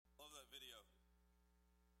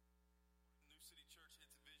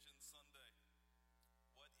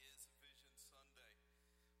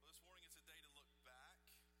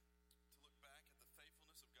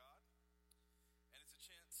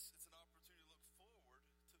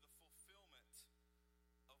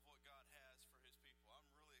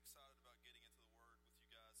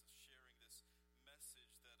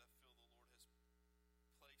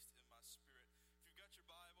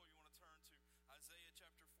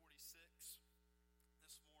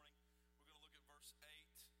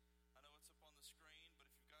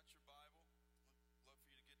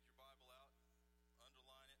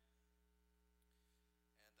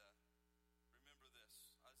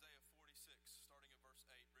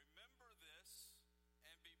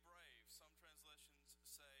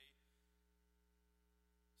say,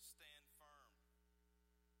 stand firm.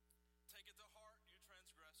 Take it to heart, you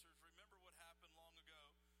transgressors. Remember what happened long ago.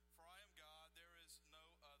 For I am God, there is no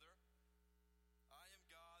other. I am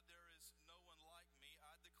God, there is no one like me.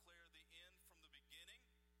 I declare the end from the beginning,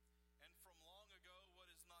 and from long ago what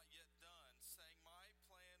is not yet done, saying, my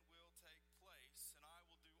plan will take place, and I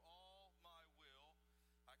will do all my will.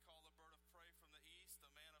 I call a bird of prey from the east,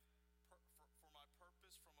 a man for my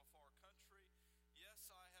purpose from a far country.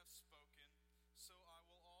 Yes, I have spoken, so I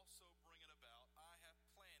will also bring it about. I have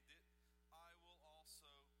planned it, I will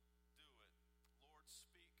also do it. Lord,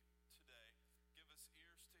 speak today. Give us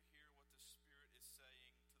ears to hear what the Spirit is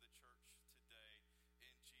saying to the church today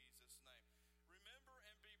in Jesus' name. Remember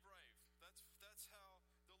and be brave. That's how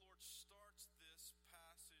the Lord starts this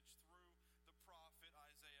passage through the prophet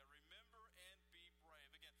Isaiah. Remember and be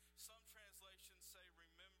brave. Again, some translations say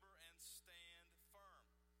remember and stand firm.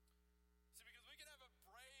 See, because we can have a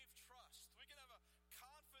brave trust. We can have a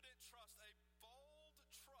confident trust, a bold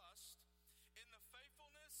trust in the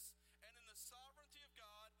faithfulness and in the sovereignty of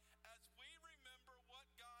God as we remember what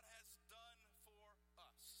God has done for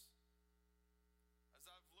us. As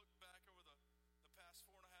I've looked back over the past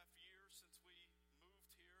 4.5 years since we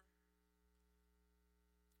moved here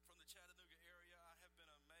from the Chattanooga area, I have been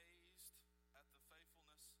amazed at the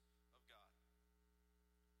faithfulness of God.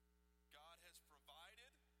 God has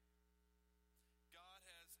provided. God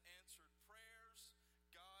has answered prayers.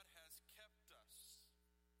 God has kept us.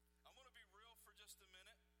 I'm going to be real for just a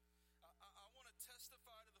minute. I want to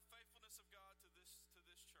testify to the faithfulness of God to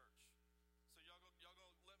this church. So y'all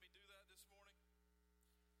gonna let me do that this morning?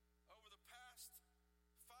 Over the past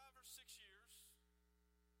 5 or 6 years,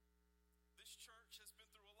 this church has been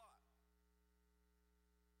through a lot.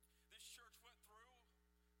 This church went through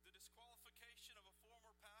the disqualification of a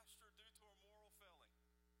former pastor due to a moral failing.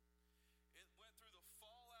 It went through the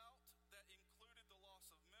fallout that included the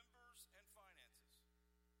loss of members and finances.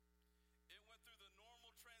 It went through the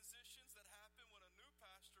normal transitions that happen when a new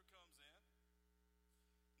pastor comes in.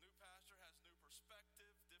 New pastor has new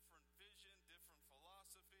perspective, different vision, different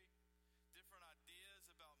philosophy, different ideas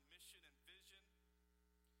about mission and vision.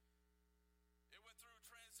 It went through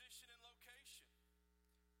transition in location.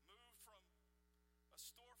 Moved from a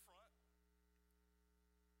storefront.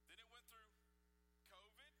 Then it went through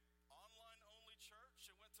COVID, online-only church.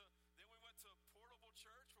 Then we went to a portable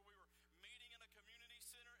church where we were meeting in a community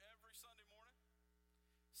center every Sunday morning.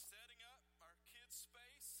 Setting up our kids'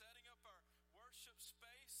 space, setting up our worship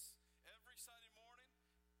space every Sunday morning.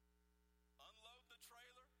 Unloading the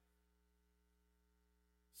trailer.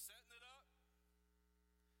 Setting it up.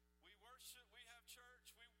 We worship, we have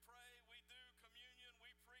church, we pray, we do communion,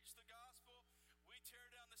 we preach the gospel, we tear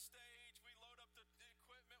down the stage, we load up the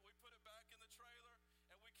equipment, we put it back in the trailer,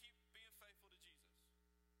 and we keep being faithful to Jesus.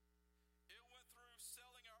 It went through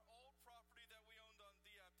selling our old property that we owned on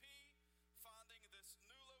DIP, finding this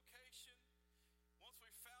new location. Once we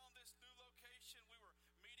found this new location, we were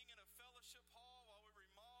meeting in a fellowship hall while we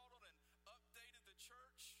remodeled and updated the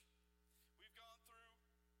church. We've gone through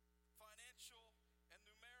financial and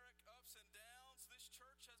numeric ups and downs. This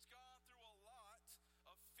church has gone through a lot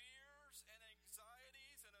of fears and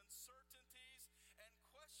anxieties and uncertainties and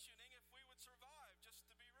questioning if we would survive, just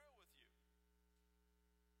to be real with you.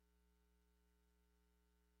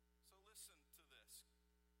 So listen to this.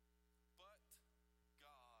 But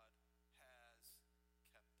God has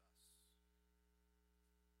kept us.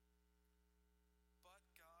 But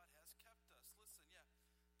God has kept us. Listen,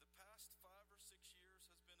 the past 5 or 6 years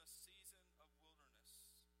has been a season of wilderness.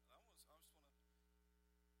 The past 5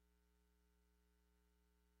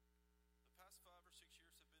 or 6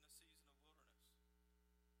 years have been a season of wilderness.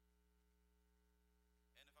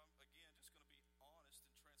 And if I'm, again, just going to be honest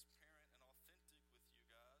and transparent and authentic with you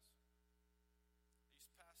guys, these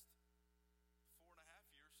past 4.5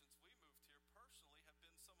 years since we moved here personally have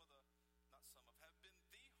been have been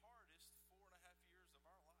the hardest 4.5 years of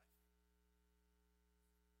our life.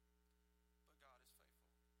 But God is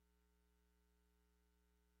faithful.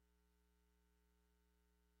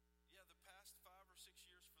 The past 5 or 6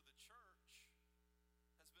 years for the church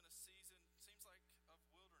has been a season, seems like, of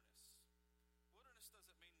wilderness. Wilderness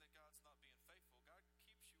doesn't mean that God's not being faithful. God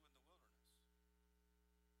keeps you in the wilderness.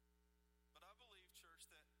 But I believe, church,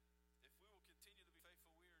 that if we will continue to be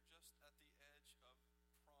faithful, we are just at the edge of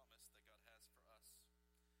promise that God has for us.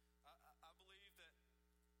 I believe that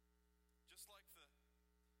just like the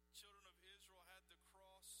children of Israel had to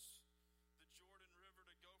cross the Jordan River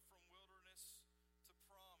to go from wilderness to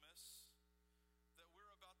promise, that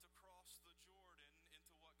we're about to cross the Jordan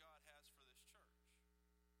into what God has for this church.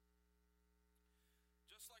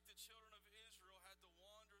 Just like like the children of Israel had to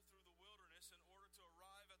wander through the wilderness in order to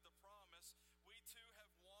arrive at the promise, we too have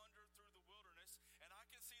wandered through the wilderness, and I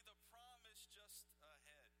can see the promise just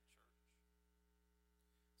ahead, church.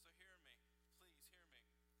 So hear me. Please hear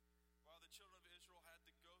me. While the children of Israel had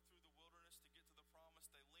to go through the wilderness to get to the promise,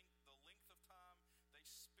 the length of time they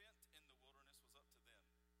spent in the wilderness was up to them.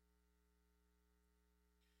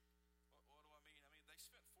 What do I mean? I mean, they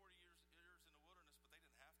spent 40 years in the wilderness, but they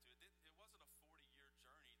didn't have to. It wasn't a 40-year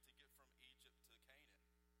journey to get from Egypt to Canaan.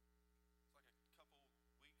 It's like a couple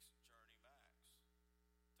weeks journey max. It took them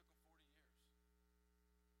 40 years.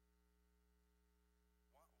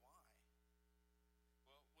 Why?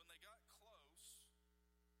 Well, when they got close,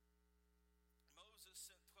 Moses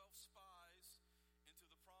sent 12 spies into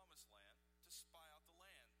the promised land to spy out the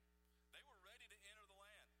land. They were ready to enter the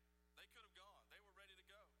land. They could have gone. They were ready to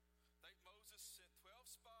go. Moses sent 12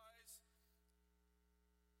 spies,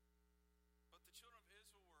 but the children of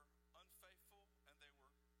Israel were unfaithful and they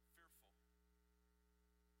were fearful.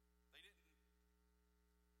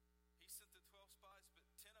 He sent the 12 spies, but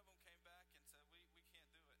 10 of them came back and said, we can't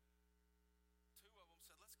do it. 2 of them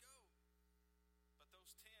said, let's go. But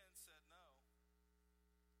those 10 said no.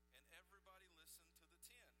 And everybody listened to the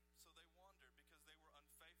 10. So they wandered because they were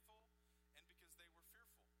unfaithful and because they were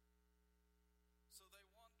fearful. So they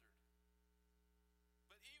wandered.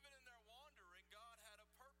 But even in their wandering, God had a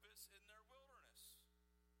purpose in their wilderness.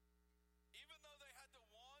 Even though they had to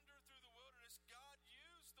wander through the wilderness, God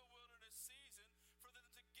used the wilderness season for them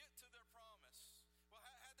to get to their promise. Well,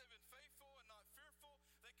 had they been faithful and not fearful,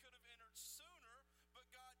 they could have entered sooner, but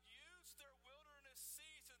God used their wilderness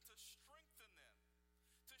season to strengthen them,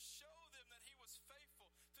 to show them that He was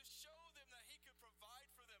faithful, to show them that He could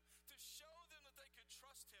provide for them, to show them that they could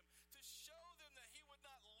trust Him, to show them that He would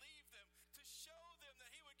not leave them, to show them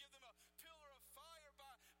that He would give them a pillar of fire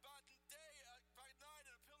by day, by night,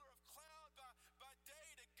 and a pillar of cloud by day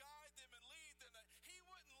to guide them and lead them, that He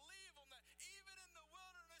wouldn't leave them, that even in the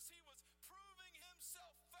wilderness He was proving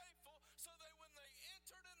Himself faithful so that when they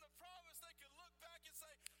entered in the promise, they could look back and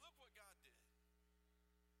say, look what God did.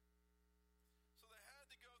 So they had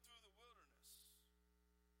to go through the wilderness.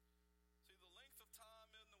 See, the length of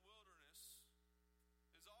time in the wilderness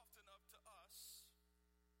is often up to us,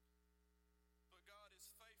 but God is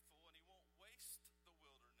faithful and He won't waste the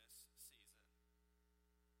wilderness season.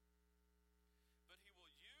 But He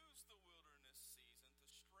will use the wilderness season to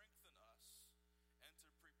strengthen us and to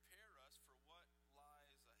prepare us for what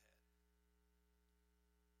lies ahead.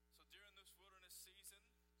 So during this wilderness season,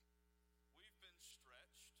 we've been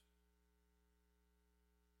stretched.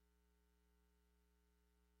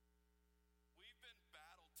 We've been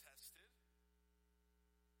battle tested.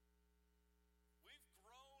 We've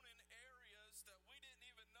grown in areas that we didn't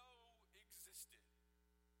even know existed.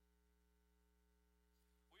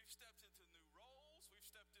 We've stepped into new roles. We've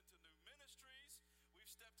stepped into new ministries. We've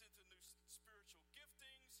stepped into new spiritual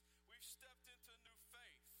giftings. We've stepped into new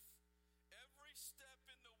faith. Every step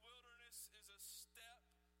in the wilderness is a step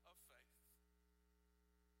of faith.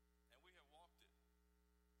 And we have walked it.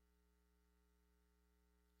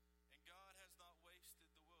 And God has not wasted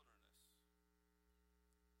the wilderness.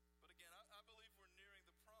 But again, I believe we're nearing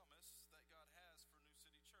the promise that God has for New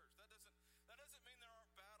City Church. That doesn't mean there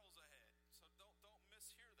aren't battles ahead. So don't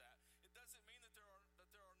mishear that. It doesn't mean that there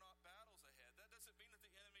are not battles ahead. That doesn't mean that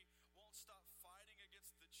the enemy won't stop fighting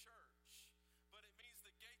against the church. But it means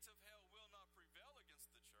the gates of hell will not prevail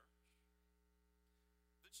against the church.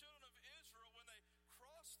 The children of Israel, when they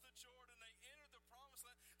crossed the Jordan, they entered the promised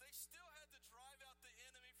land, they still had to drive out the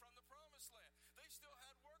enemy from the promised land. They still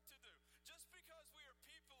had work to do. Just because we are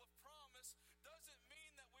people of promise doesn't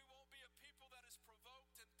mean that we won't be a people that is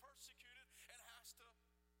provoked and persecuted and has to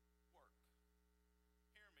work.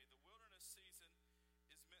 Hear me, the wilderness season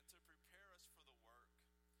is meant to prepare us for the work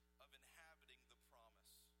of inhabiting the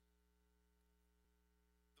promise.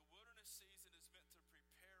 The wilderness season is meant to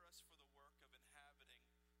prepare us for the work of inhabiting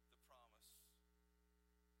the promise.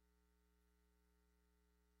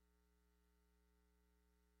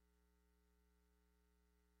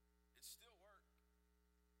 It's still work.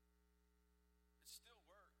 It's still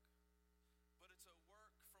work. But it's a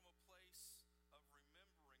work from a place of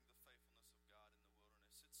remembering the faithfulness of God in the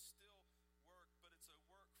wilderness. It's still work, but it's a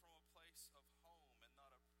work from a place of home and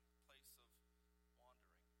not a place of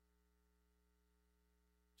wandering.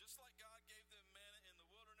 Just like God gave them manna in the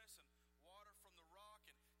wilderness and water from the rock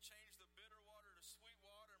and changed the bitter water to sweet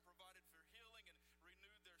water and provided for healing and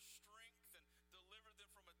renewed their strength and delivered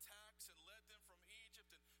them from attacks and led them from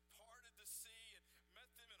Egypt and parted the sea and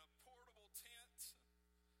met them in a portable tent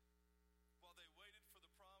while they waited for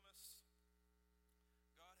the promise,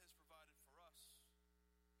 God has provided for us.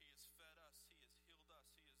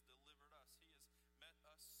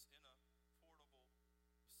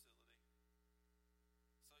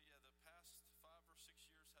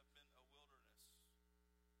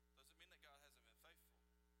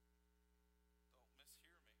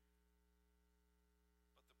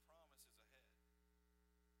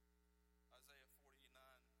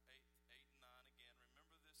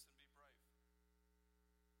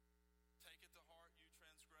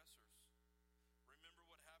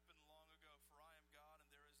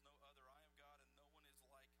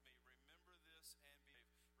 this and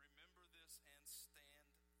be brave. Remember this and stand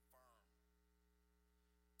firm.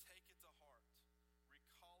 Take it to heart.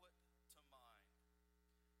 Recall it to mind.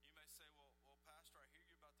 You may say, well, Pastor, I hear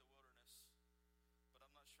you about the wilderness, but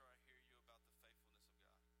I'm not sure I hear you about the faithfulness of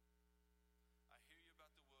God. I hear you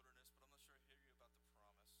about the wilderness, but I'm not sure I hear you about the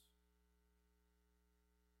promise.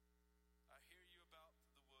 I hear you about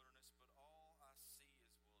the wilderness, but all I see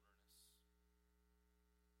is wilderness.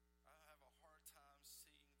 I have a hard time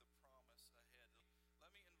seeing the promise ahead.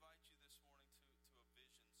 Let me invite you this morning to a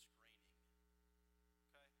vision screening.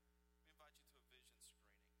 Okay? Let me invite you to a vision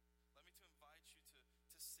screening. Let me invite you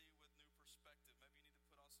to see with new perspective. Maybe you need to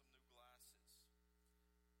put on some new glasses.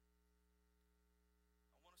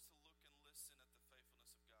 I want us to look and listen at the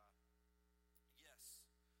faithfulness of God. Yes,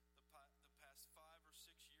 the past 5 or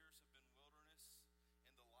 6 years have been wilderness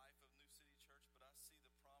in the life of New City Church, but I see the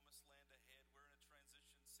promised land ahead. We're in a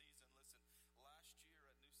transition season. Listen,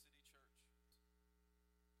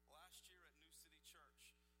 last year at New City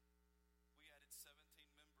Church, we added 17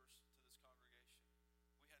 members to this congregation.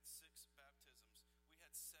 We had 6 baptisms. We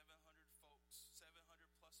had 700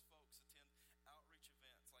 plus folks attend outreach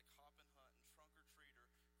events like Hop and Hunt and Trunk or Treater,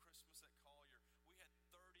 Christmas at Collier. We had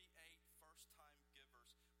 38 first-time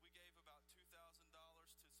givers. We gave about $2,000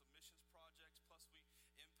 to some missions projects, plus we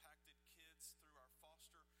impacted kids through our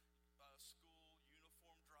foster school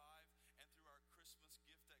uniform drive and through our Christmas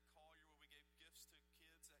gift at Collier, where we gave gifts to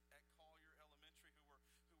kids at Collier Elementary who were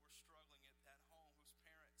struggling at home, whose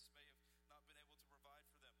parents may have not been able to provide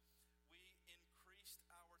for them. We increased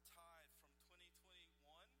our tithe from 2021.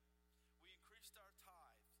 We increased our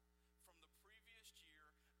tithe from the previous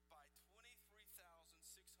year by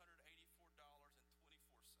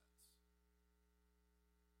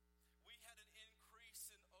 $23,684.24. We had an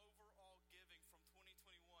increase in overall giving from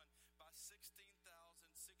 2021 by $16,630.66.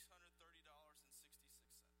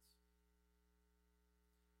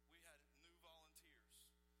 We had new volunteers.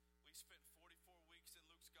 We spent 44 weeks in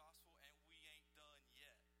Luke's gospel, and we ain't done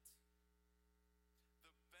yet.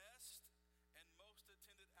 The best and most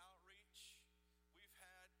attended outreach we've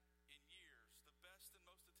had in years, the best and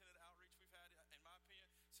most attended outreach we've had, in my opinion,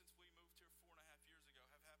 since we moved here 4.5 years ago,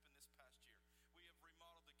 have happened this past year. We have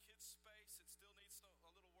remodeled the kids' space. It still needs a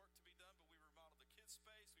little work to be done, but we remodeled the kids'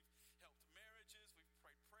 space. We've helped marriages. We've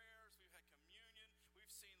prayed prayers. We've had communion. We've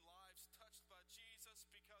seen lives touched by Jesus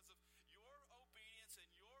because of your obedience and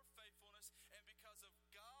your faithfulness, and because of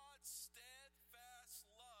God's steadfast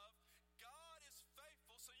love. God is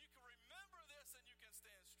faithful, so you can remember this and you can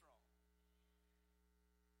stand strong.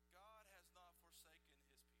 God has not forsaken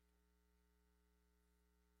his people.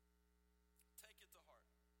 Take it to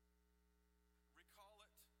heart. Recall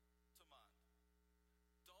it to mind.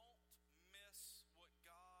 Don't miss what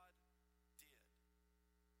God did.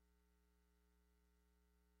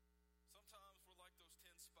 Sometimes we're like those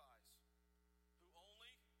 10 spies who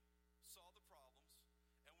only saw the problems,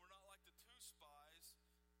 and we're not like the 2 spies,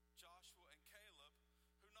 Joshua and Caleb,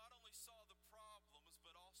 who not only saw the problems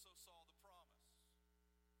but also saw the promise.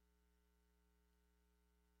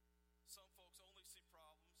 Some folks only see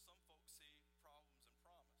problems. Some folks see problems and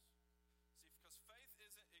promise. See, because faith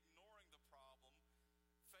isn't ignoring the problem.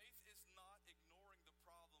 Faith is not ignoring the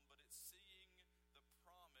problem, but it's seeing the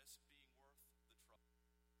promise being worth the trouble.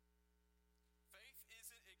 Faith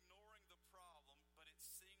isn't ignoring the problem, but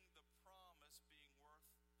it's seeing the promise being worth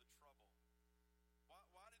the trouble.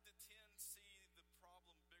 Why did the 10 see the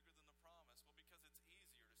problem bigger than the promise? Well, because it's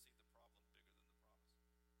easier to see the problem bigger than the promise.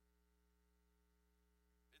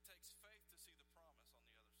 It takes faith to see the promise on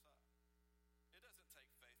the other side. It doesn't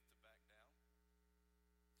take faith to back down.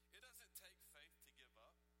 It doesn't take faith to give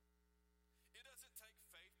up. It doesn't take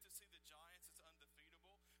faith to see the giants as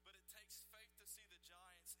undefeatable, but it takes faith to see the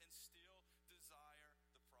giants and still desire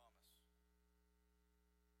the promise.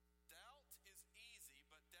 Doubt is easy,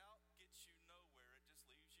 but doubt gets you nowhere. It just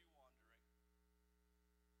leaves you wandering.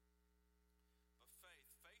 But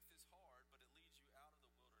faith is hard, but it leads you out of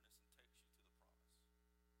the wilderness and takes you to the promise.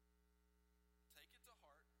 Take it to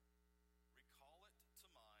heart. Recall it to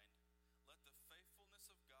mind. Let the faithfulness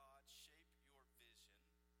of God shape your vision.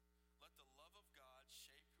 Let the love of God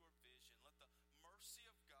shape your vision. Let the mercy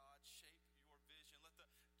of God shape your vision. Let the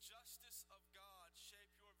justice of God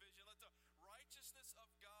shape your vision. Let the righteousness of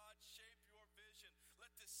God shape your vision.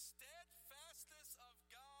 Let the steadfastness of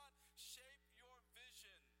God shape your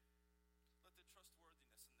vision. Let the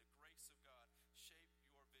trustworthiness and the grace of God shape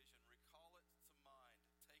your vision. Recall it to mind.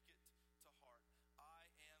 Take it to heart. I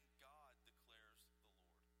am God, declares the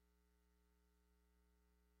Lord.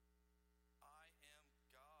 I am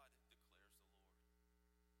God, declares the Lord.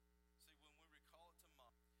 See, when we recall it to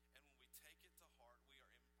mind and when we take it to heart, we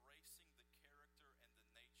are embracing the character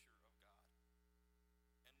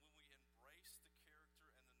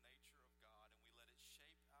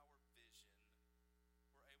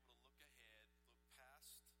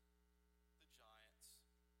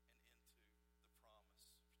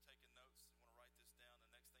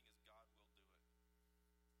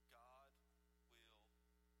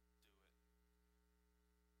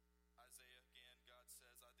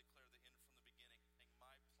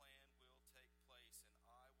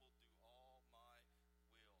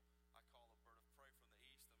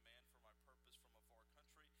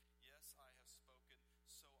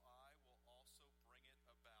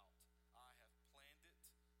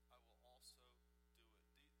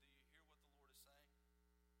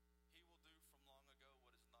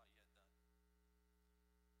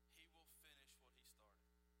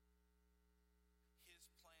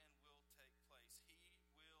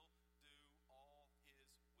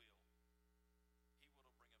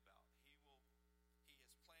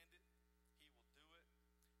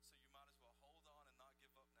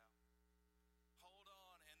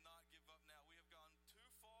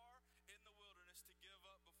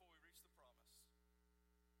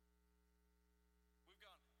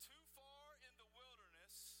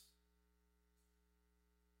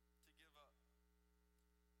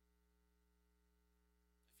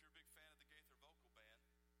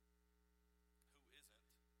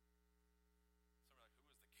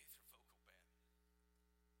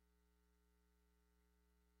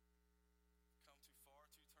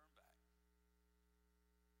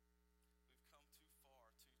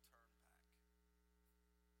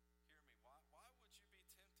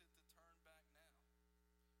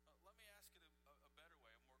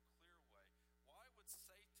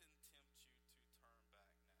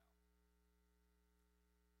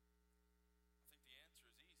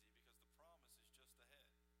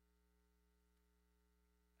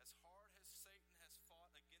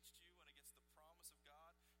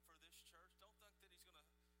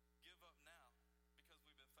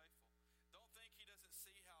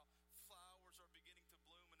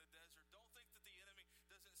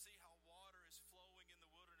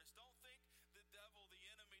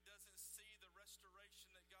restoration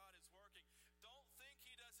that God is working. Don't think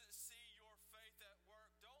he doesn't see your faith at work.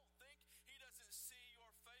 Don't think he doesn't see your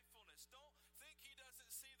faithfulness. Don't think he doesn't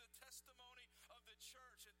see the testimony of the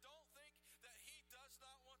church. And don't think that he does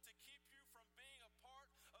not want to keep you from being a part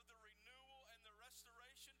of the renewal and the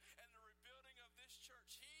restoration and the rebuilding of this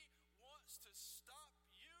church. He wants to stop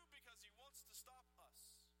you because he wants to stop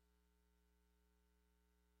us.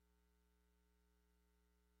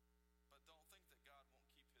 But don't think that God won't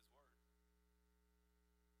keep his word.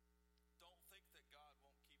 Don't think that God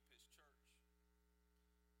won't keep his church.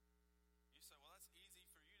 You say, well, that's easy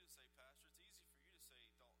for you to say, Pastor. It's easy for you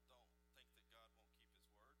to say, don't think that God won't keep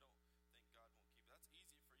his word. Don't think God won't keep it. That's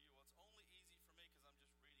easy for you. Well, it's only easy for me because I'm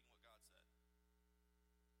just reading what God said.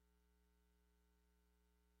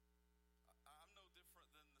 I'm no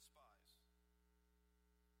different than the spies.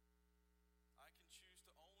 I can choose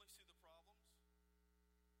to only see the problems,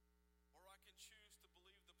 or I can choose to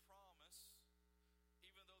believe the promise,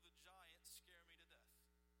 even though the giants scare me to death.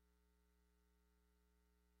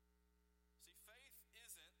 See, faith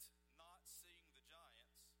isn't not seeing the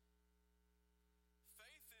giants.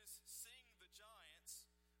 Faith is seeing the giants,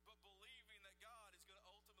 but believing that God is going to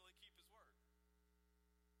ultimately keep his word.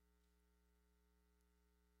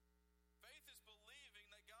 Faith is believing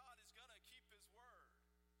that God is going to keep his word.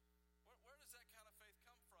 Where does that kind of faith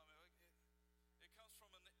come from? It comes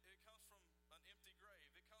from an empty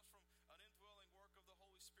grave. It comes from an indwelling work of the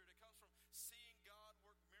Holy Spirit. It comes from seeing God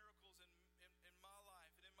work miracles in my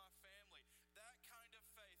life and in my family. That kind of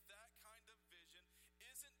faith, that kind of vision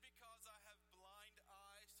isn't because I have blind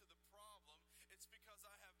eyes to the problem. It's because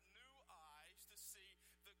I have new eyes to see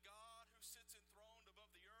the God who sits enthroned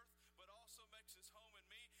above the earth, but also makes his home in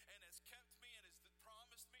me and has kept me and has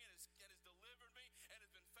promised me and has delivered me and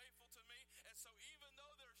has been faithful to me. And so even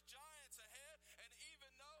though there's giants ahead and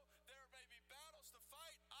even though there may be battles to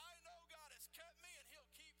fight, I know God has kept me and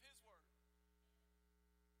he'll keep his word.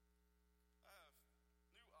 I have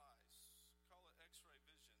new eyes. Call it x-ray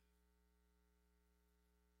vision.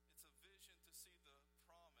 It's a vision to see the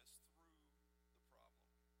promise through the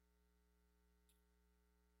problem.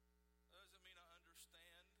 That doesn't mean I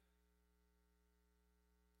understand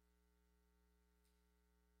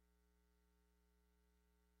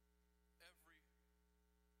every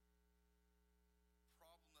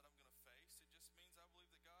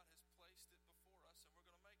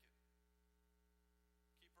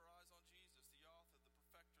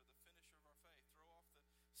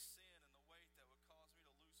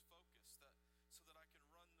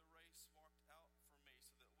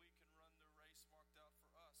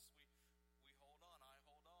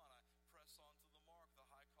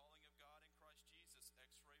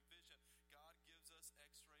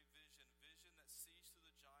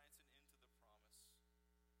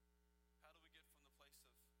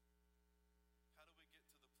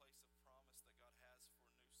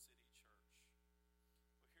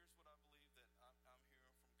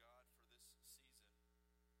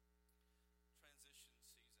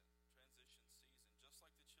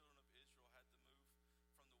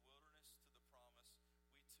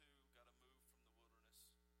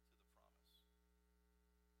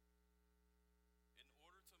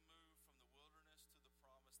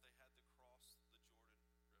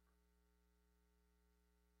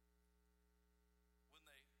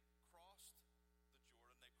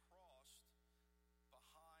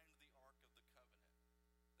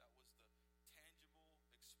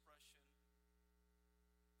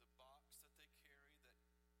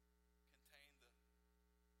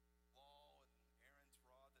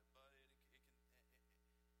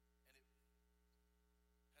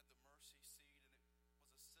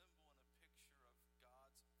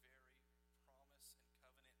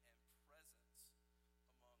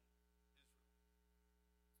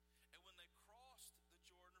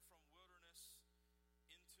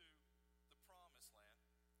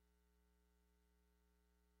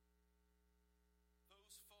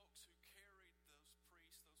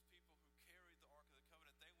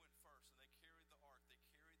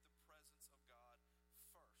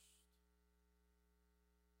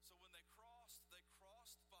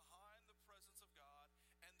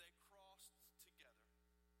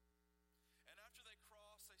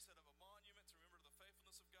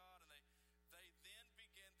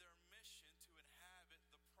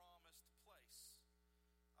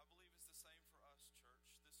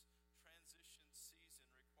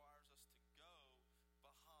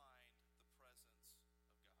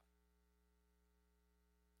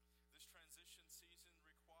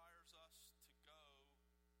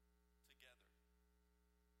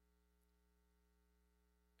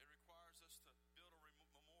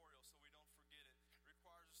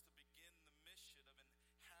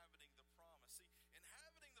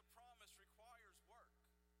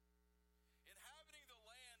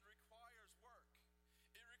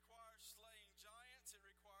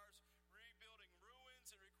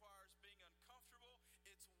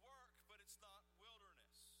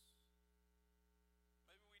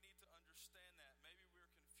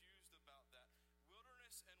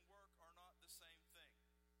same thing.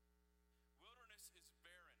 Wilderness is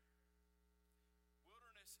barren.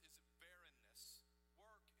 Wilderness is barrenness.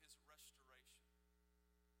 Work is restoration.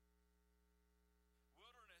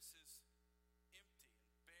 Wilderness is empty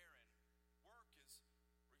and barren. Work is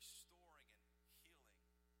restoring and healing.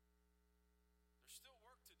 There's still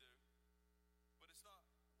work to do, but it's not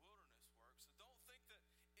wilderness work. So don't think that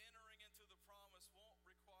entering into the promise won't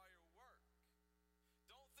require work.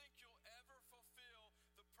 Don't think you'll ever fulfill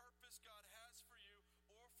the purpose God has for you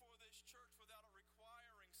or for this church without it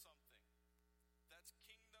requiring something. That's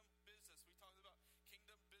kingdom business. We talked about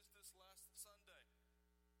kingdom business last Sunday.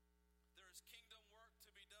 There is kingdom work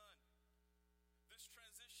to be done. This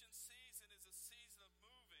transition season is a season of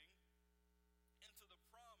moving into the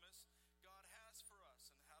promise God has for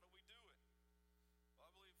us. And how do we do it?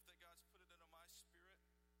 Well, I believe that God's put it into my spirit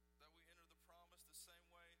that we enter the promise the same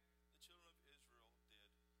way the children of Israel did.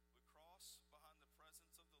 We cross behind the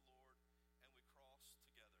presence of the Lord and we cross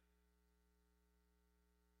together.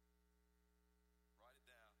 Write it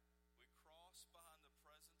down. We cross behind the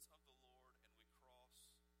presence of the Lord and we cross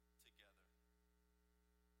together.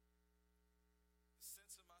 The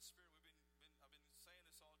sense in my spirit, I've been saying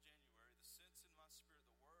this all January, the sense in my spirit,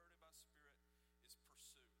 the word in my spirit is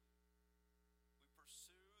pursue. We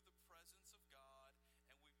pursue the presence of God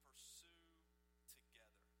and we pursue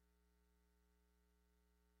together.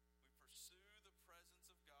 We pursue the presence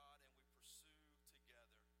of God and we pursue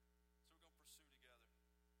together. So we're going to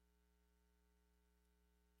pursue together.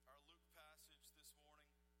 Our Luke passage this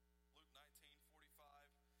morning, Luke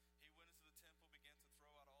 19:45, he went into the temple, began to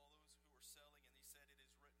throw out all those who were selling, and he said, "It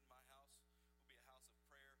is written, my house will be a house of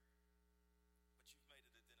prayer, but you've made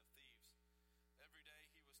it a den of thieves." Every day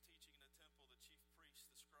he was teaching in the temple. The chief priests,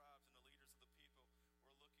 the scribes, and the leaders of the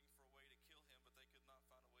people were looking for a way to kill him, but they could not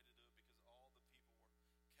find a way to do it because all the people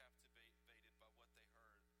were captivated by what they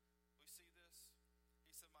heard. We see this.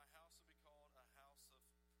 He said, "My house will be called a house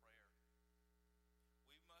of prayer."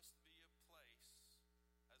 We must be a place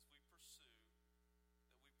as we pursue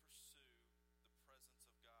the presence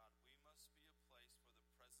of God. We must be a place where the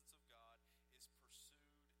presence of God is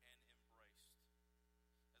pursued and embraced.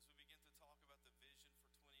 As we begin to talk about the vision for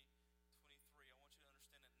 2023, I want you to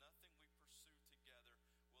understand that nothing we pursue together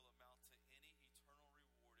will amount to any eternal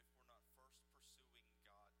reward if we're not first pursuing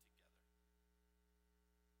God together.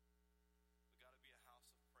 We've got to be a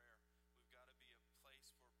house of prayer. We've got to be a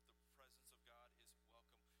place where the presence of God is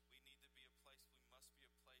welcome. We need to be a place, we must be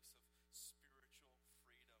a place of spiritual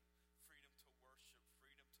freedom. Freedom to worship,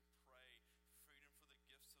 freedom to pray, freedom for the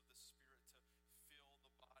gifts of the Spirit to fill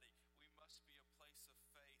the body. We must be a place of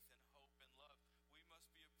faith and hope and love. We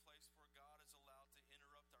must be a place where God is allowed to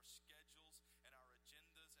interrupt our schedules and our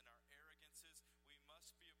agendas and our arrogances. We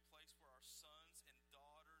must be a place where our sons and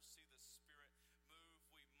daughters see the Spirit move.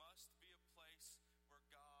 We must be a place where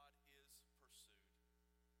God is pursued.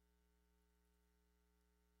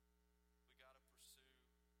 We got to pursue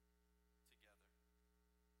together.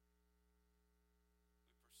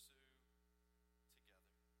 We pursue together.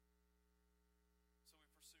 So we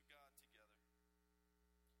pursue God together.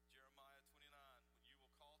 Jeremiah 29, when you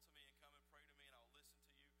will call to me and come and pray to me and I'll listen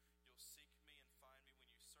to you, you'll seek me and find me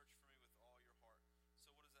when you search for me with all your heart.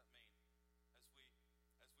 So what does that mean?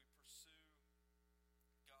 As we pursue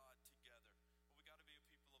God together,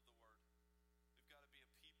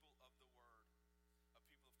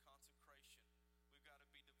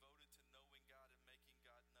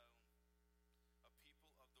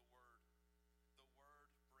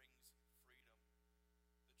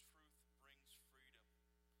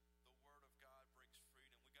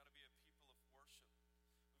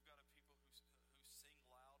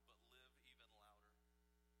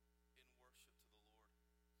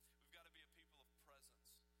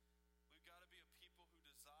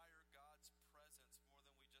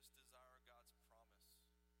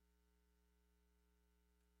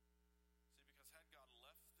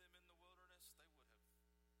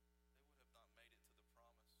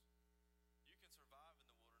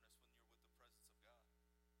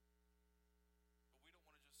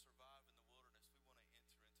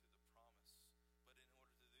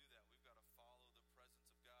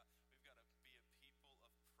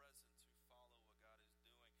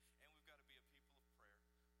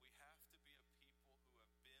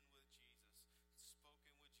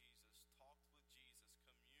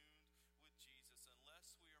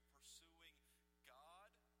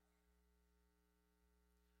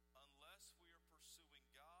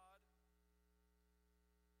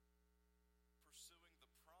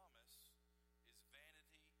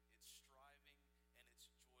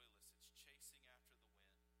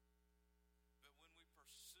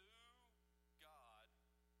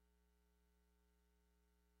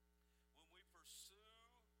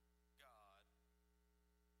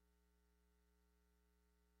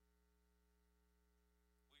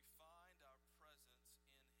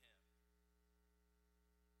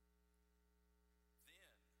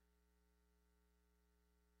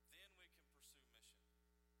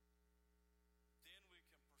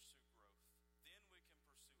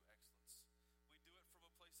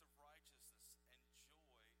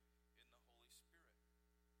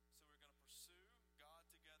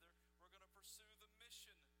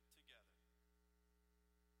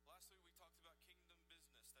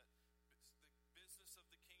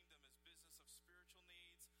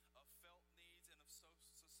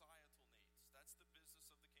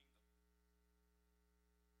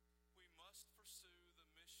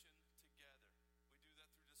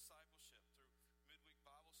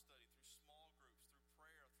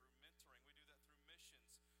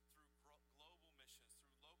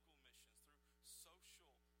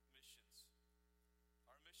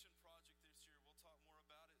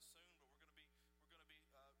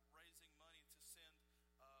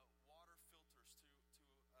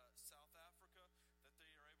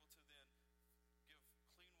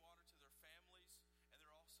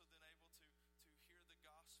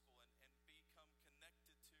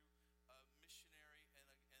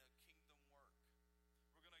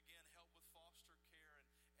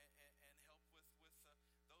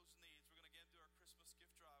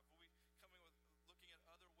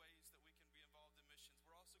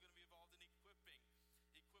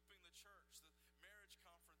 church. The marriage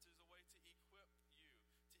conference is a way to equip you,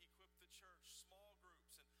 to equip the church. Small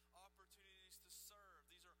groups and opportunities to serve.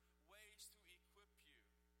 These are ways to equip you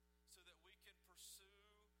so that we can pursue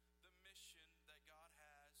the mission that God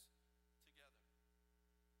has together.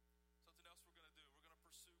 Something else we're going to do. We're going to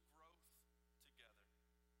pursue growth together.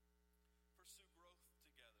 Pursue growth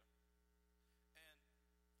together. And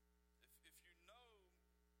if you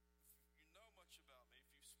know much about me,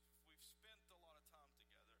 if we've spent a lot of time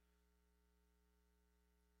together,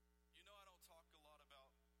 you know I don't talk a lot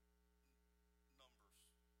about numbers.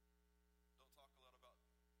 Don't talk a lot about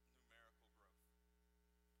numerical growth.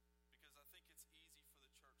 Because I think it's easy for the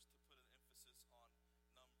church to put an emphasis on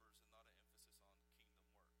numbers and not an emphasis on kingdom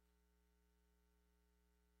work.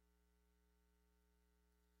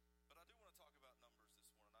 But I do want to talk about numbers this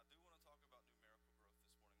morning. I do want to talk about numerical growth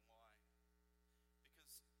this morning. Why?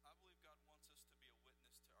 Because I believe God wants us to be a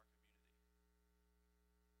witness to our community.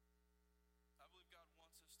 I believe God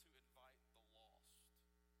wants us to invite the lost.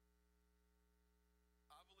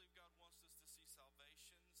 I believe God wants us to see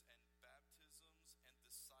salvations and baptisms and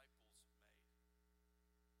disciples made.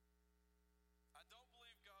 I don't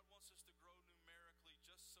believe God wants us to grow numerically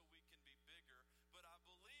just so we can be bigger, but I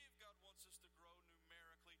believe God wants us to grow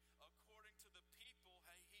numerically according to the people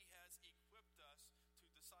He has equipped us to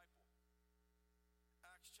disciple.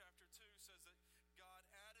 Acts chapter 2 says that God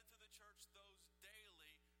added to the church those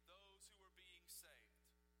who were being saved.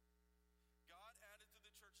 God added to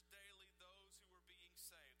the church daily those who were being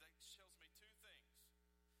saved. That tells me two things.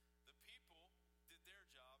 The people did their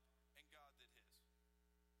job and God did His.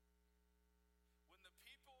 When the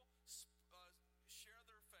people share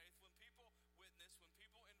their faith, when people witness, when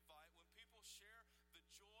people invite, when people share the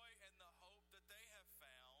joy and the hope that they have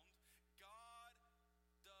found, God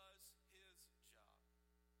does His job.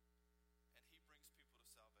 And He brings people to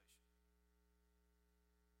salvation.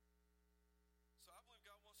 So I believe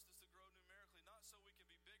God wants us to grow numerically, not so we can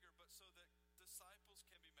be bigger, but so that disciples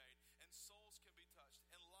can be made, and souls can be touched,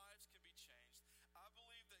 and lives can be changed. I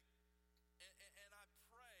believe that, and I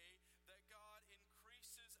pray that God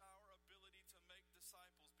increases our ability to make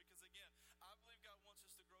disciples. Because again, I believe God wants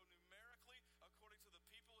us to grow numerically according to the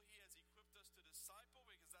people He has equipped us to disciple,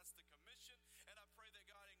 because that's the commission. And I pray that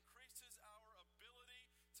God increases our ability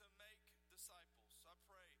to make disciples. So I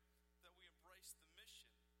pray that we embrace the mission,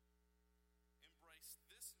 embrace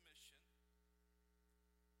this mission,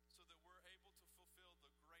 so that we're able to fulfill the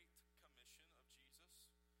great commission of Jesus to go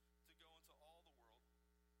into all the world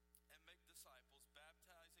and make disciples,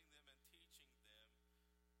 baptizing them and teaching them to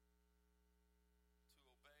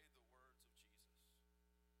obey the words of Jesus.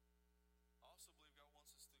 I also believe God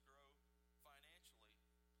wants us to grow financially,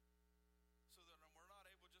 so that we're not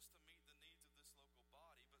able just to meet the needs of this local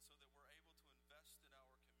body, but so that we're able to invest in our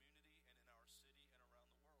community and in our city and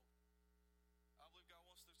around the world. I believe God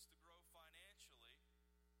wants us to grow financially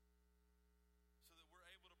so that we're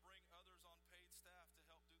able to bring others on paid staff to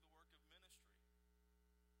help do the work of ministry.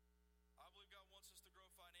 I believe God wants us to grow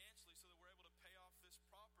financially so that we're able to pay off this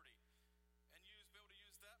property and be able to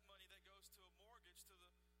use that money that goes to a mortgage to the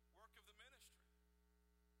work of the ministry.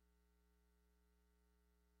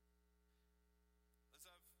 As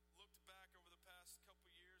I've looked back over the past couple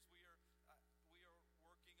years, we are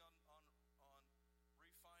working on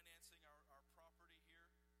refinancing our property here.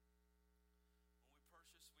 When we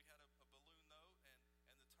purchased, we had a balloon note, and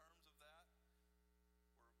the terms of that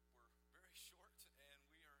were very short, and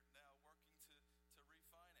we are now working to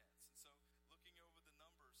refinance. And so looking over the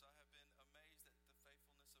numbers, I have been amazed at the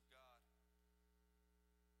faithfulness of God.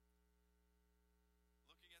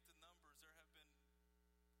 Looking at the numbers, there have been,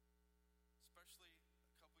 especially a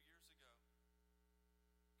couple years ago, because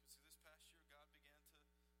this past year people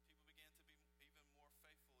began to be even more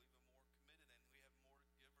faithful, even more committed, and we have more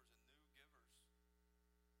givers and new givers.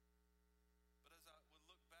 But as I would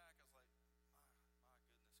look back, I was like, my goodness, God, you are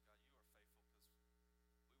faithful,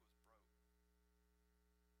 because we was broke. But you were faithful. You were faithful.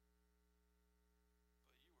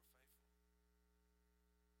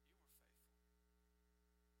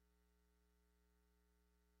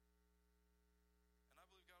 And I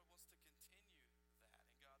believe God wants to continue that, and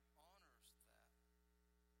God honors that.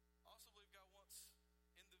 I also believe God wants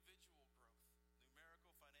individual growth,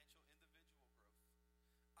 numerical, financial, individual growth.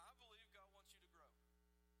 I believe God wants you to grow.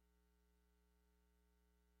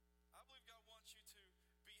 I believe God wants you to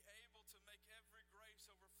be able to make every grace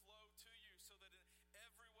overflow to you, so that in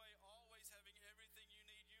every way, always having everything you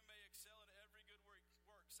need, you may excel in every good work.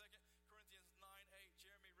 2 Corinthians 9:8.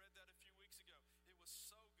 Jeremy read that a few weeks ago. It was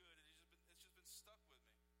so good. It's just been stuck with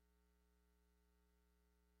me.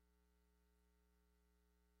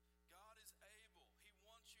 God is able. He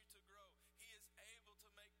wants you to grow. He is able to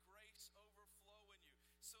make grace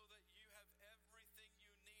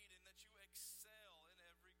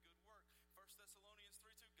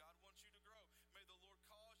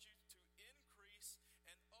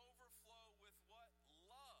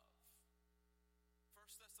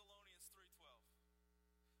Thessalonians 3:12.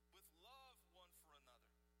 With love one for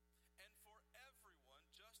another, and for everyone,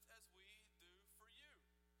 just as we do for you.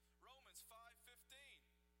 Romans 5:15.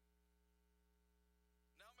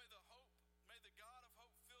 Now may the God of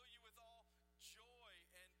hope fill you with all joy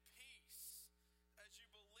and peace as you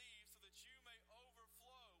believe, so that you may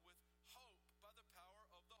overflow with hope by the power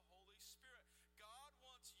of the Holy Spirit. God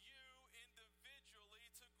wants you individually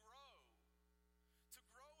to grow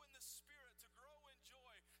in the Spirit, to grow in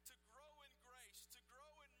joy, to grow in grace, to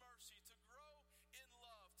grow in mercy, to grow in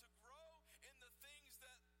love, to grow in the things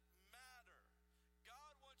that matter.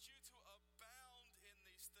 God wants you to abound in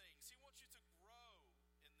these things. He wants you to grow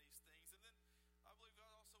in these things. And then I believe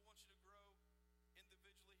God also wants you to grow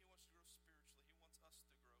individually. He wants you to grow spiritually. He wants us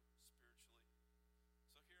to grow spiritually.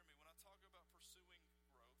 So hear me. When I talk about pursuing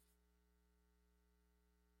growth,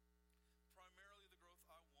 primarily the growth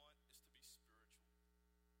I want is to be spiritual.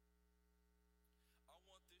 I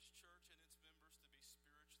want this church and its members to be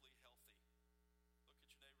spiritually healthy. Look at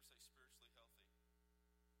your neighbor, say spiritually healthy.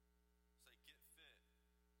 Say get fit.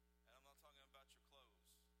 And I'm not talking about your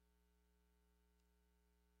clothes.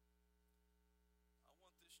 I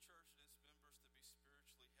want this church and its members to be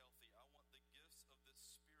spiritually healthy. I want the gifts of the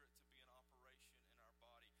Spirit to be in operation in our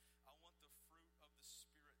body. I want the fruit of the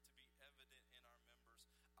Spirit to be evident in our members.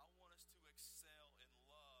 I want us to excel in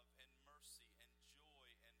love and mercy and joy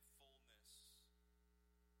and fullness.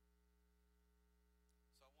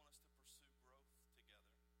 So I want us to pursue growth together.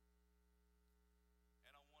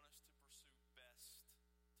 And I want us to pursue best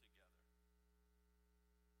together.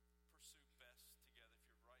 Pursue best together.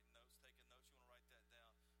 If you're writing notes, taking notes, you want to write that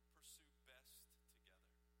down. Pursue best together.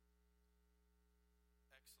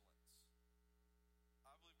 Excellence.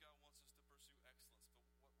 I believe God wants us to pursue excellence,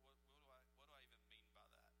 but what do I even mean by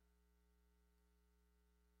that?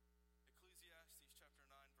 Ecclesiastes chapter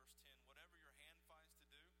 9, verse 10. Whatever your hand finds to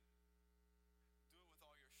do, do it with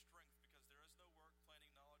all your strength, because there is no work,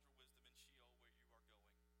 planning, knowledge, or wisdom in Sheol where you are going.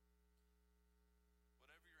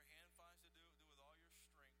 Whatever your hand finds to do, do it with all your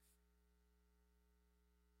strength,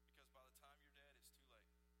 because by the time you're dead, it's too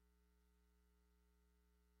late.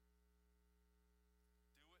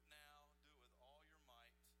 Do it now, do it with all your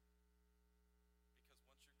might, because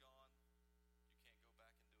once you're gone, you can't go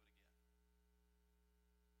back and do it again.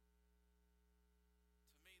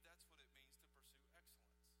 To me, that's what it means to pursue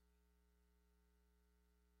excellence.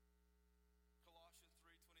 Colossians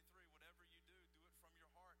 3:23, whatever you do, do it from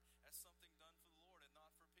your heart as something done for the Lord and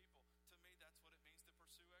not for people. To me, that's what it means to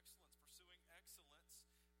pursue excellence. Pursuing excellence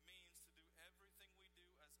means to do everything we do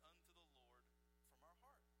as unto the Lord from our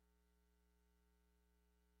heart.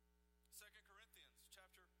 2 Corinthians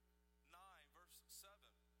chapter 9, verse 7.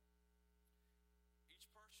 Each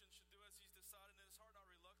person should do as he's decided in his heart, not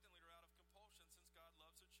reluctantly or out of compulsion, since God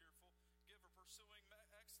loves a cheerful giver. Pursuing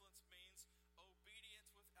excellence means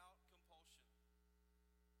obedience without compulsion.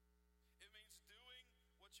 It means doing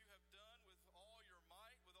what you have done with all your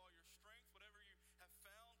might, with all your strength, whatever you have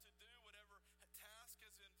found to do, whatever task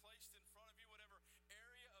has been placed in front of you, whatever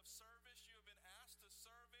area of service you have been asked to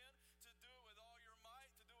serve in, to do it with all your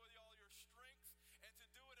might, to do it with all your strength, and to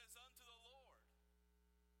do it as unto the Lord.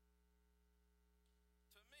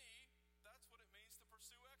 To me, that's what it means to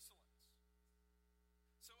pursue excellence.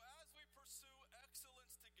 So as we pursue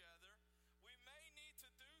excellence together, we may need to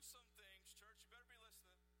do some things, church, you better be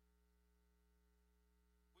listening.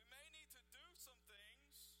 We may need to do some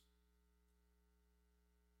things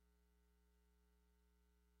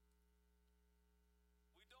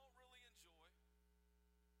we don't really enjoy,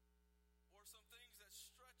 or some things that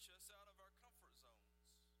stretch us out of our comfort zones.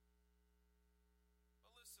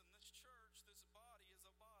 But listen, this church, this body is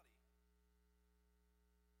a body.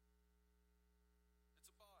 It's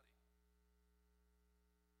a body.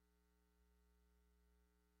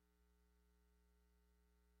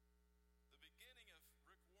 The beginning of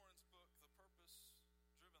Rick Warren's book, The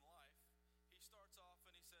Purpose-Driven Life, he starts off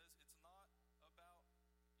and he says, it's not about you.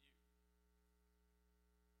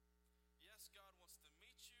 Yes, God wants to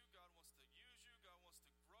meet you. God wants to use you. God wants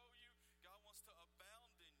to grow you. God wants to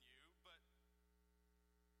abound in you. But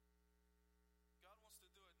God wants to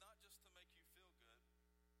do it not just to make you feel good,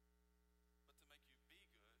 but to make you be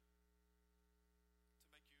good, to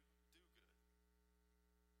make you do good.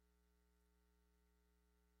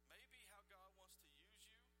 Maybe how God wants to use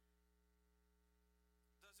you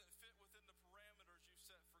doesn't fit within the parameters you've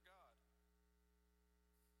set for God.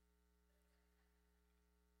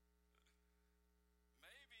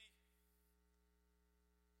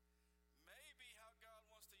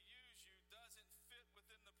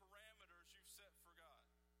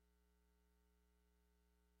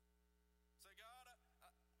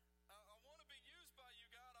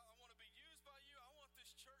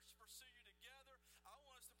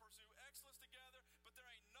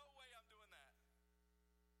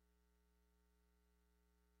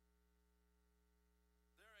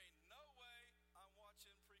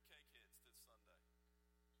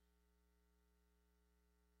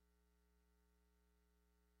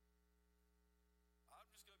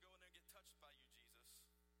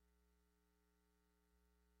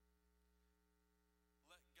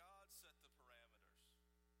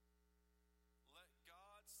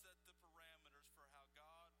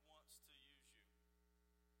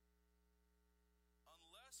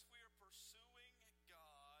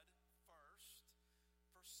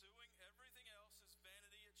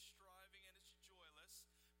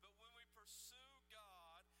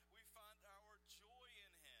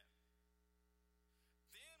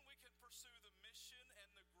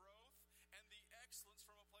 excellence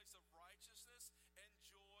from a place of righteousness and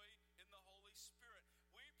joy in the Holy Spirit.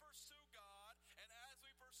 We pursue God, and as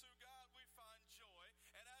we pursue God, we find joy.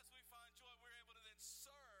 And as we find joy, we're able to then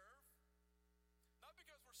serve, not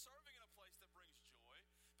because we're serving in a place that brings joy,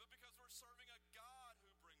 but because we're serving a God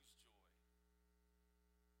who brings joy.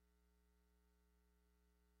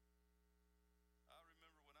 I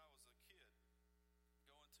remember when I was a kid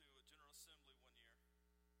going to a General Assembly one year.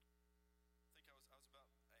 I think I was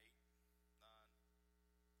about 8, 9.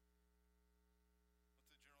 Went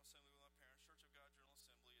to the General Assembly with my parents. Church of God General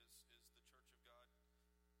Assembly is the Church of God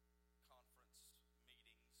conference meetings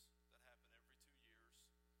that happen every 2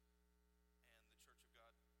 years. And the Church of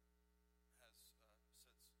God has sets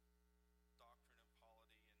doctrine and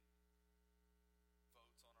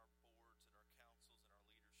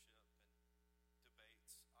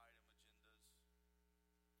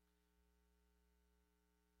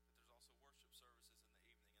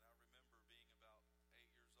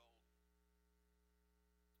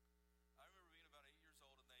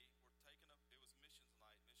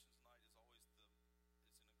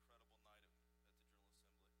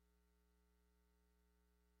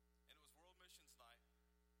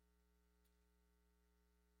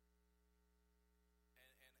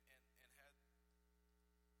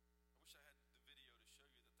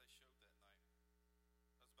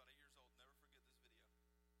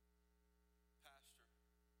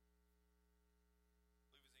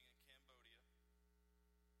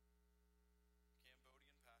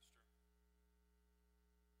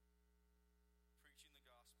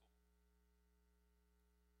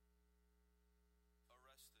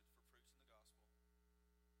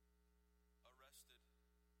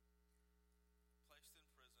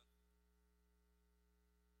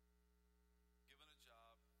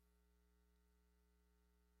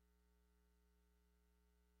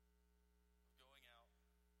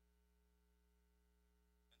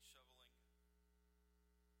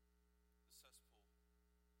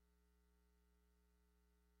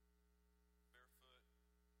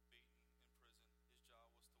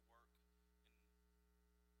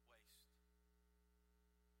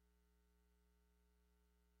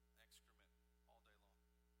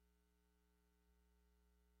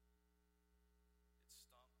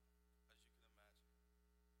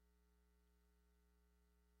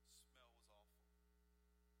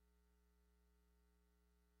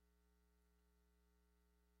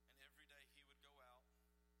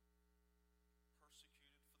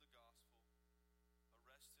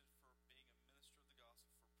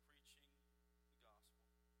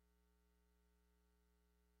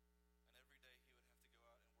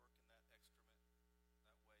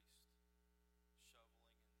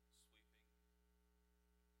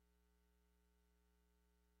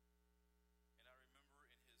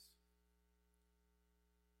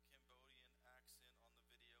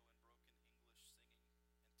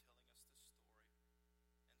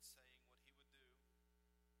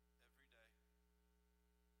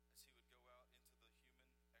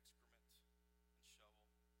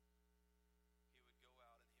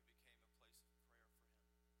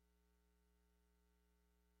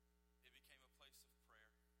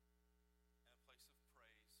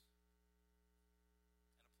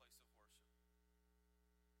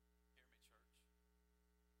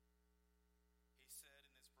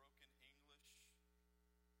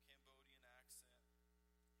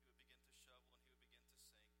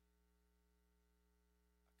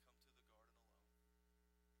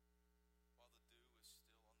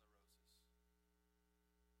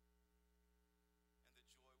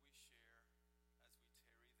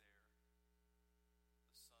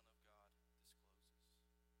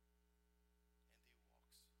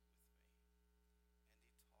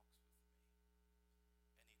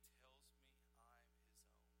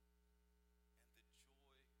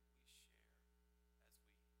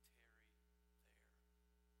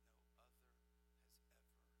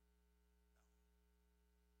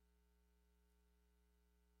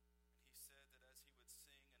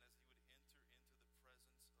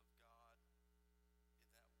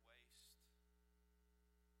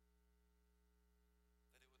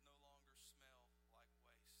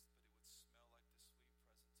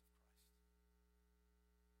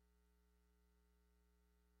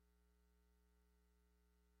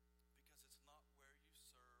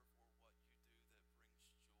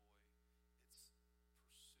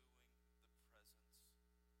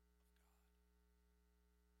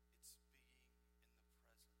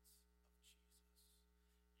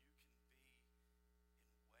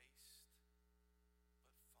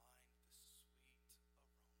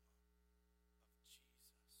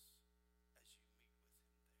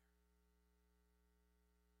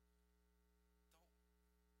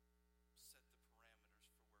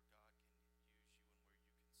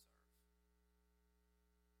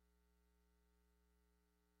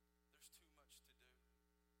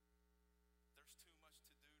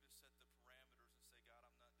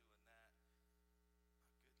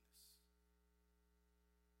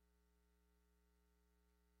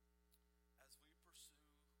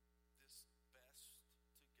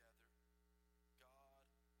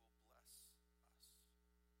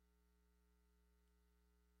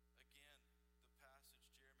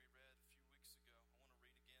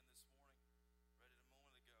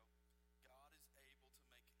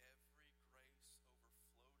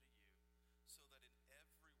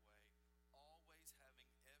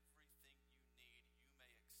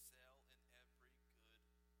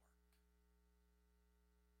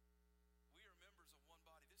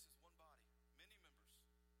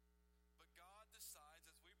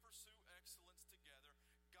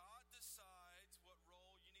decides what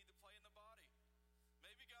role you need to play in the body.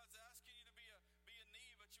 Maybe God's asking you to be a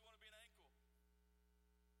knee, but you want to be an ankle.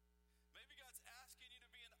 Maybe God's asking you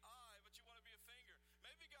to be an eye, but you want to be a finger.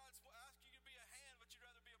 Maybe God's asking you to be a hand, but you'd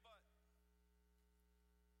rather be a butt.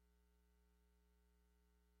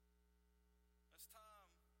 It's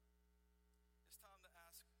time to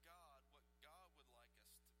ask God what God would like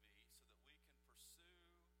us to be so that we can pursue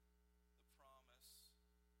the promise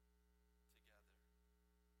together.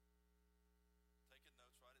 Taking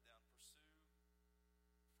notes, write it down. Pursue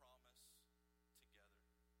promise together.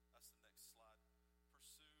 That's the next slide.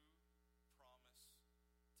 Pursue promise together.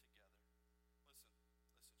 Listen, church.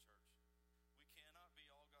 We cannot be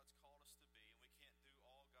all God's called us to be, and we can't do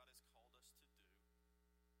all God has called us to do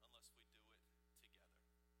unless we do it together.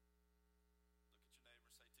 Look at your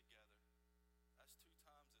neighbor and say, together. That's 2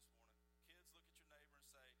 times this morning. Kids, look at your neighbor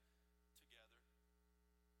and say, together.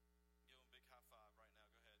 Give them a big high five right now.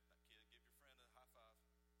 Go ahead, kid. Give your friend a high five.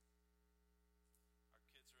 Our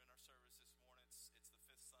kids are in our service this morning. It's the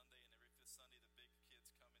 5th Sunday, and every 5th Sunday the big kids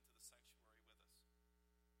come into the sanctuary with us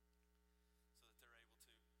so that they're able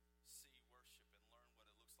to see worship and learn what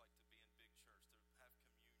it looks like to be in big church, to have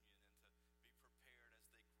communion, and to be prepared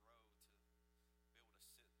as they grow to be able to sit still,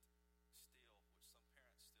 which some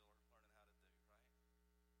parents still are learning how to do, right?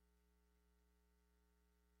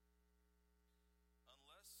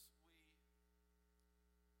 Unless we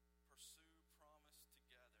pursue promise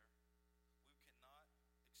together, we cannot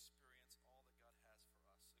experience all that God has for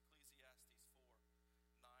us. Ecclesiastes 4,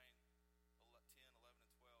 9, 10, 11, and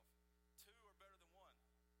 12. 2 are better than 1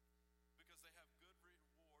 because they have good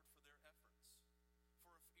reward for their efforts.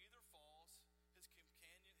 For if either falls, his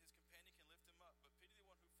companion can lift him up, but pity the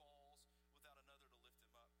one who falls without another to lift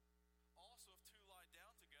him up. Also, if 2 lie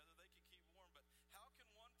down together, they can keep warm. But how can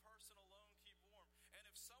one person alone keep warm? And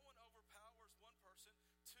if someone overpowers one person,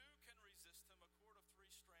 2 can resist him. A cord of 3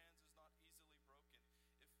 strands is not easily broken.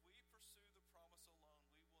 If we pursue the promise alone,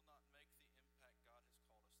 we will not make the impact God has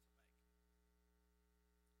called us to make.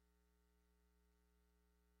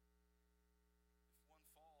 If one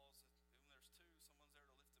falls, when there's 2, someone's there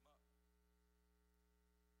to lift him up.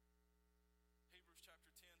 Hebrews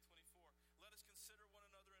chapter 10, 24. Let us consider one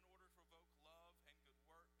another in order to provoke love and good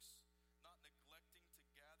works, not neglecting to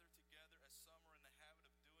gather together as some are in the habit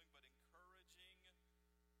of doing, but encouraging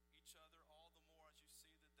each other all the more as you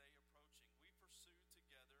see the day approaching. We pursue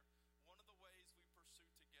together. One of the ways we pursue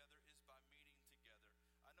together is by meeting together.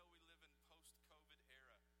 I know we live in post-COVID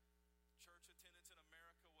era. Church attendance in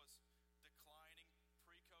America was declining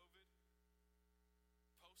pre-COVID.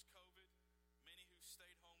 Post-COVID, many who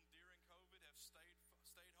stayed home during COVID have stayed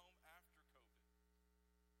home after COVID.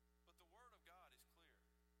 But the Word of God is clear.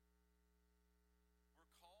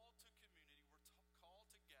 We're called to community. We're called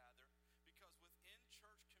to gather because within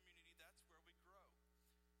church community, that's where we grow.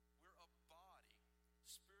 We're a body.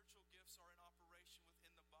 Spiritual gifts are in operation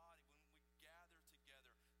within the body when we gather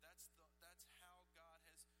together. That's how God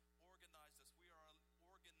has organized us. We are an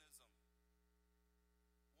organism.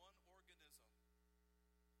 One organism.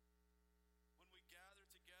 When we gather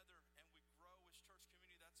together and we grow as church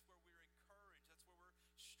community, that's where we're encouraged. That's where we're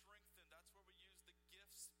strengthened. That's where we use the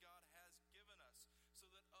gifts God has given us so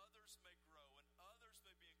that others may grow and others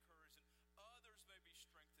may be encouraged and others may be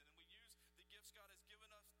strengthened. And we use the gifts God has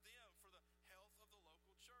given us them for the health of the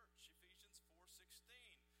local church. Ephesians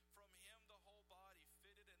 4:16. From him the whole body,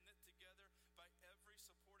 fitted and knit together by every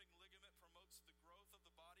supporting ligament, promotes the growth of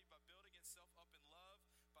the body by building itself up in love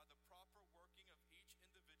by the proper working of each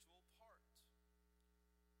individual part.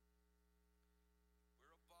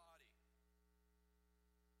 We're a body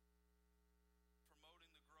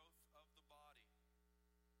promoting the growth of the body.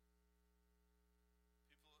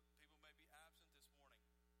 People may be absent this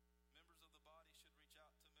morning. Members of the body should reach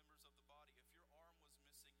out to members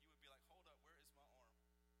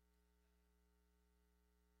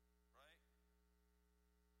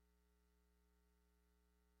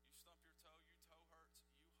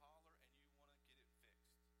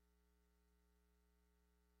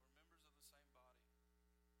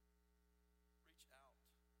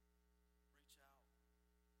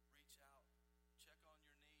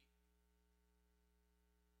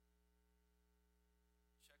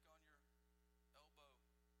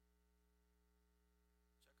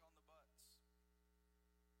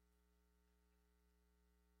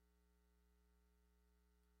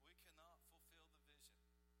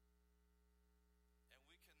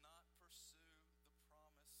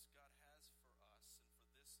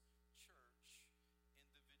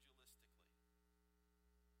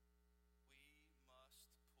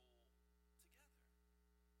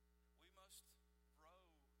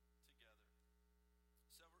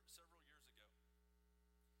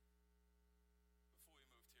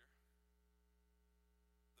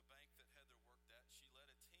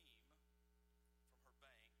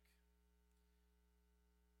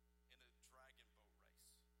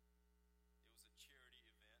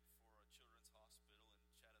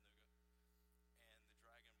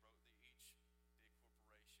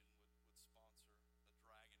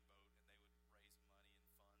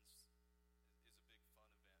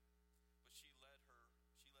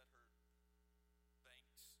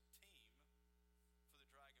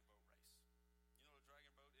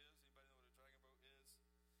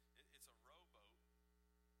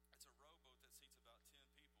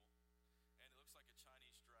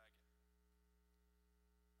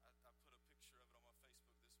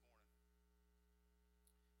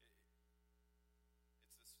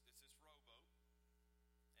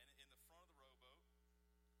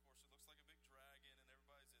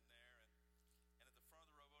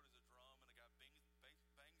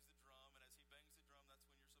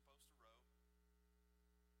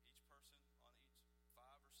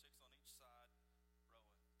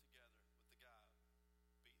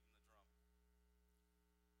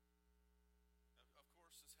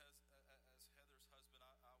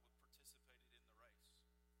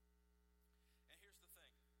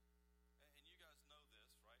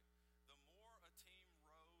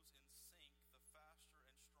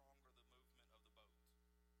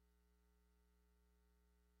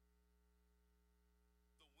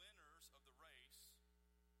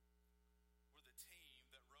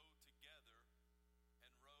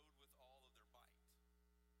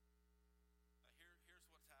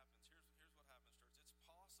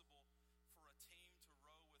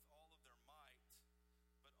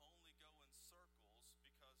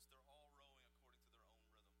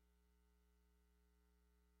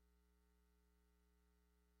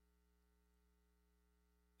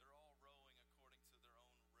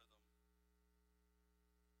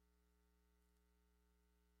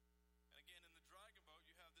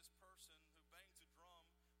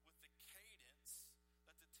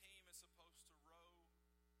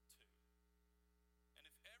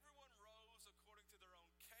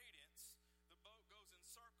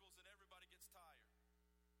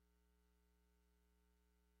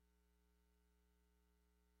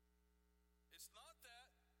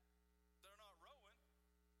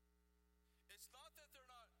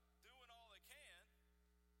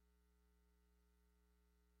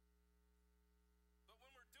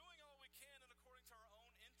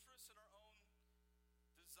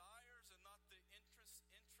desires and not the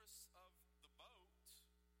interests of